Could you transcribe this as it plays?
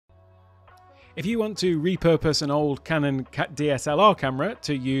If you want to repurpose an old Canon DSLR camera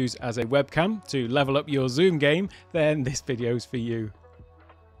to use as a webcam to level up your zoom game, then this video's for you.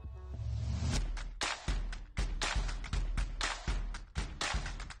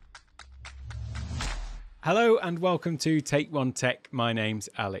 Hello and welcome to Take One Tech. My name's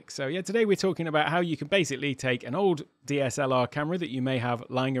Alex. So today we're talking about how you can basically take an old DSLR camera that you may have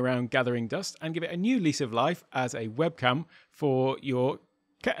lying around gathering dust and give it a new lease of life as a webcam for your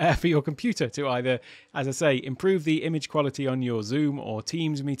computer to either, as I say, improve the image quality on your Zoom or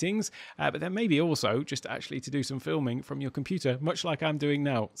Teams meetings, but then maybe also just actually to do some filming from your computer, much like I'm doing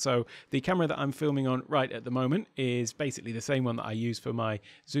now. So the camera that I'm filming on right at the moment is basically the same one that I use for my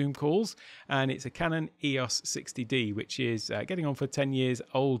Zoom calls, and it's a Canon EOS 60D, which is getting on for 10 years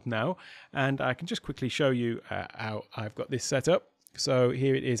old now. And I can just quickly show you how I've got this set up. So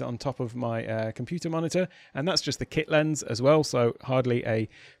here it is on top of my computer monitor, and that's just the kit lens as well, so hardly a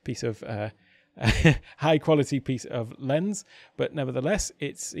piece of high quality piece of lens, but nevertheless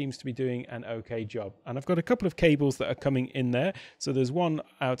it seems to be doing an okay job. And I've got a couple of cables that are coming in there. So there's one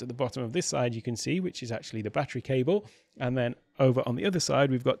out at the bottom of this side you can see, which is actually the battery cable, and then over on the other side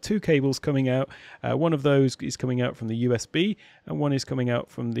we've got two cables coming out. One of those is coming out from the USB and one is coming out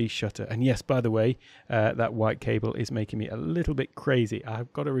from the shutter. And yes, by the way, that white cable is making me a little bit crazy.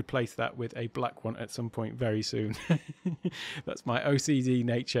 I've got to replace that with a black one at some point very soon. That's my OCD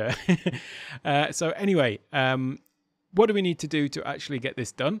nature. So anyway, what do we need to do to actually get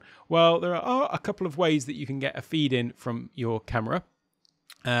this done? Well, there are a couple of ways that you can get a feed in from your camera.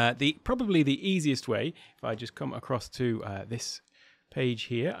 Probably the easiest way, if I just come across to this page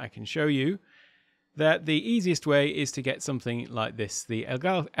here, I can show you that the easiest way is to get something like this, the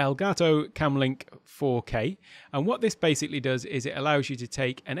Elgato Camlink 4K. And what this basically does is it allows you to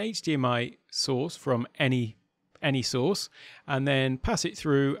take an HDMI source from any source and then pass it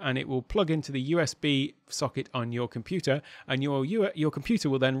through, and it will plug into the USB socket on your computer, and your computer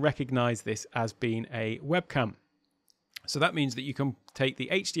will then recognize this as being a webcam. So that means that you can take the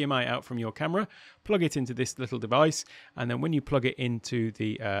HDMI out from your camera, plug it into this little device, and then when you plug it into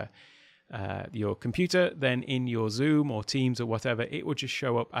the your computer, then in your Zoom or Teams or whatever, it will just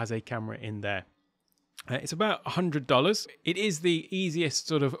show up as a camera in there. It's about $100. It is the easiest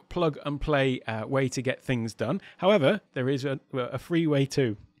sort of plug and play way to get things done. However, there is a free way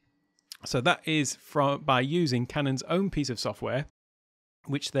too. So that is by using Canon's own piece of software,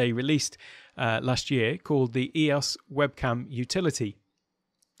 which they released last year, called the EOS Webcam Utility.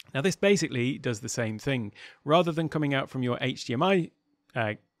 Now this basically does the same thing. Rather than coming out from your HDMI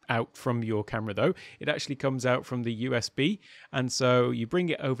out from your camera though, it actually comes out from the USB, and so you bring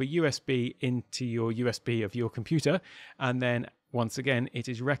it over USB into your USB of your computer, and then once again it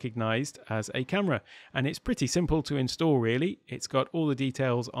is recognized as a camera. And it's pretty simple to install really. It's got all the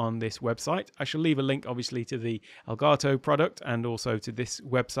details on this website. I shall leave a link obviously to the Elgato product and also to this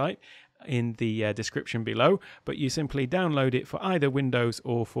website in the description below, but you simply download it for either Windows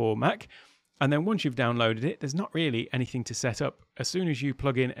or for Mac. And then once you've downloaded it, there's not really anything to set up. As soon as you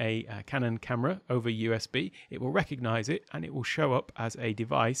plug in a Canon camera over USB, it will recognize it and it will show up as a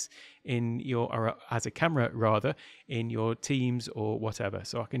device in your, or as a camera rather, in your Teams or whatever.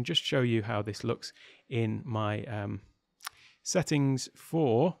 So I can just show you how this looks in my settings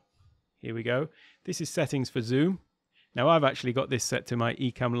for, here we go. This is settings for Zoom. Now I've actually got this set to my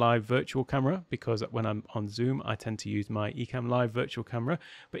Ecamm Live virtual camera, because when I'm on Zoom I tend to use my Ecamm Live virtual camera,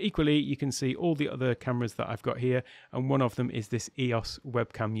 but equally you can see all the other cameras that I've got here, and one of them is this EOS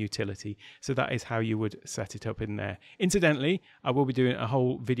Webcam Utility. So that is how you would set it up in there. Incidentally, I will be doing a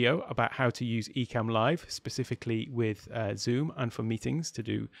whole video about how to use Ecamm Live specifically with Zoom and for meetings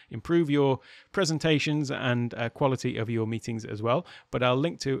to improve your presentations and quality of your meetings as well, but I'll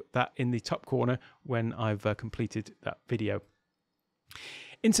link to that in the top corner when I've completed that video.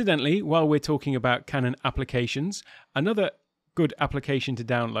 Incidentally, while we're talking about Canon applications, another good application to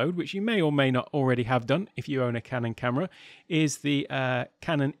download, which you may or may not already have done if you own a Canon camera, is the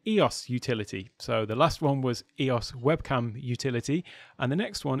Canon EOS utility. So the last one was EOS Webcam Utility, and the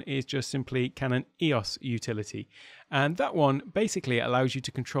next one is just simply Canon EOS Utility. And that one basically allows you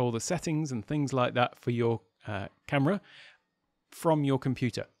to control the settings and things like that for your camera from your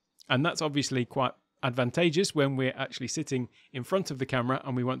computer. And that's obviously quite advantageous when we're actually sitting in front of the camera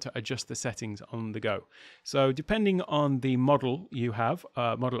and we want to adjust the settings on the go. So depending on the model you have,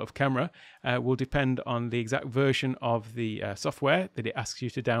 model of camera, will depend on the exact version of the software that it asks you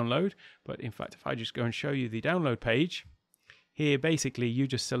to download. But in fact, if I just go and show you the download page, here basically you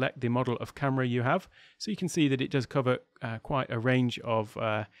just select the model of camera you have. So you can see that it does cover quite a range of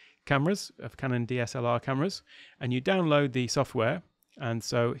cameras, of Canon DSLR cameras, and you download the software. And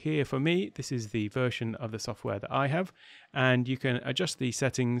so here for me, this is the version of the software that I have, and you can adjust the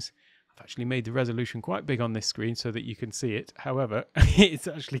settings. I've actually made the resolution quite big on this screen so that you can see it. However, it's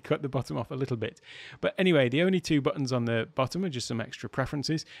actually cut the bottom off a little bit. But anyway, the only two buttons on the bottom are just some extra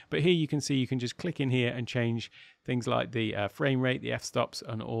preferences. But here you can see you can just click in here and change things like the frame rate, the f-stops,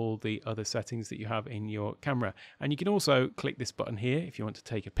 and all the other settings that you have in your camera. And you can also click this button here if you want to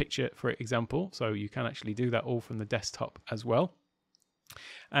take a picture, for example. So you can actually do that all from the desktop as well.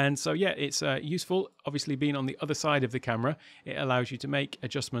 And so yeah, it's useful. Obviously, being on the other side of the camera, it allows you to make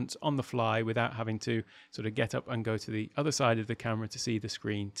adjustments on the fly without having to sort of get up and go to the other side of the camera to see the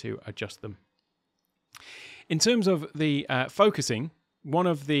screen to adjust them. In terms of the focusing, one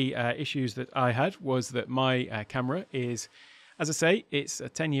of the issues that I had was that my camera is, as I say, it's a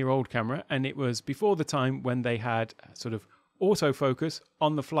 10-year-old camera, and it was before the time when they had sort of autofocus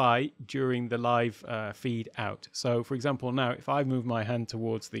on the fly during the live feed out. So for example, now if I move my hand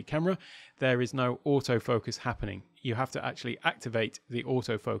towards the camera, there is no autofocus happening. You have to actually activate the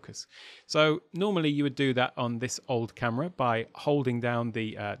autofocus. So normally you would do that on this old camera by holding down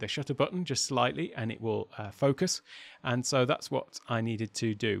the shutter button just slightly, and it will focus. And so that's what I needed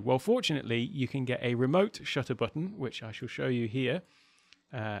to do. Well, fortunately, you can get a remote shutter button, which I shall show you here.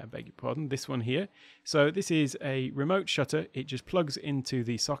 Beg your pardon, this one here. So this is a remote shutter. It just plugs into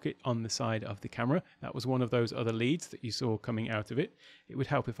the socket on the side of the camera. That was one of those other leads that you saw coming out of it. It would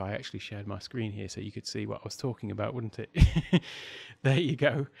help if I actually shared my screen here so you could see what I was talking about, wouldn't it? There you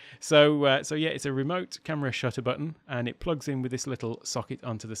go. So yeah, it's a remote camera shutter button, and it plugs in with this little socket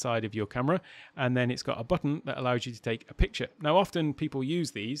onto the side of your camera, and then it's got a button that allows you to take a picture. Now often people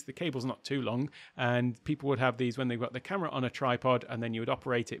use these, the cable's not too long, and people would have these when they've got the camera on a tripod, and then you would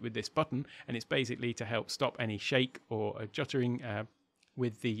operate it with this button, and it's basically to help stop any shake or juttering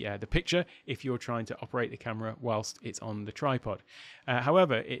with the picture if you're trying to operate the camera whilst it's on the tripod.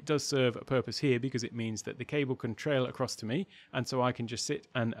 However, it does serve a purpose here because it means that the cable can trail across to me, and so I can just sit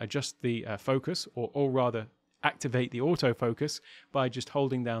and adjust the focus, or rather activate the autofocus by just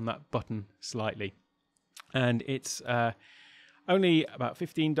holding down that button slightly. And it's only about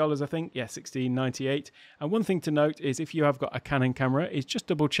 $15, I think. Yeah, $16.98. And one thing to note is if you have got a Canon camera, is just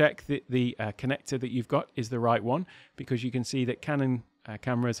double check that the connector that you've got is the right one, because you can see that Canon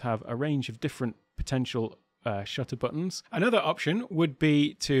cameras have a range of different potential shutter buttons. Another option would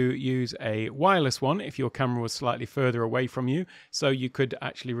be to use a wireless one if your camera was slightly further away from you, so you could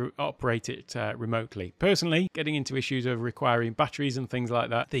actually operate it remotely. Personally, getting into issues of requiring batteries and things like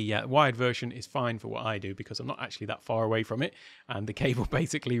that, the wired version is fine for what I do because I'm not actually that far away from it, and the cable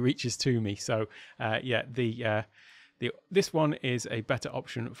basically reaches to me. So yeah, this one is a better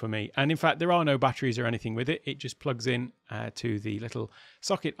option for me. And in fact, there are no batteries or anything with it. It just plugs in to the little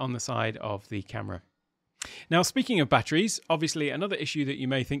socket on the side of the camera. Now, speaking of batteries, obviously another issue that you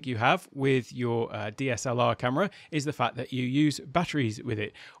may think you have with your DSLR camera is the fact that you use batteries with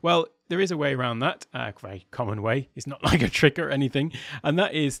it. Well, there is a way around that, a very common way. It's not like a trick or anything, and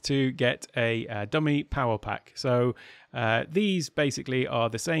that is to get a dummy power pack. So these basically are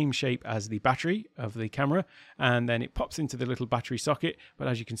the same shape as the battery of the camera, and then it pops into the little battery socket, but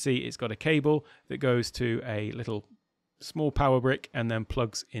as you can see, it's got a cable that goes to a little small power brick and then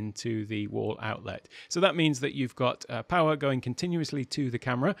plugs into the wall outlet. So that means that you've got power going continuously to the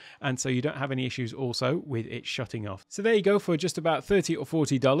camera, and so you don't have any issues also with it shutting off. So there you go. For just about $30 or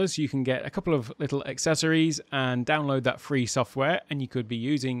 $40 you can get a couple of little accessories and download that free software, and you could be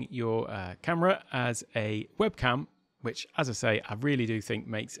using your camera as a webcam, which, as I say, I really do think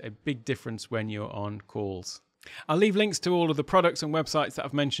makes a big difference when you're on calls. I'll leave links to all of the products and websites that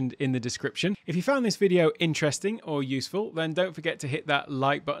I've mentioned in the description. If you found this video interesting or useful, then don't forget to hit that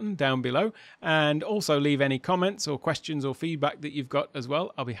like button down below, and also leave any comments or questions or feedback that you've got as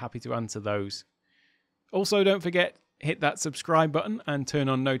well. I'll be happy to answer those. Also, don't forget, hit that subscribe button and turn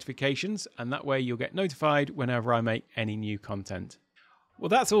on notifications, and that way you'll get notified whenever I make any new content. Well,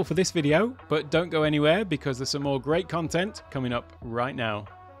 that's all for this video, but don't go anywhere because there's some more great content coming up right now.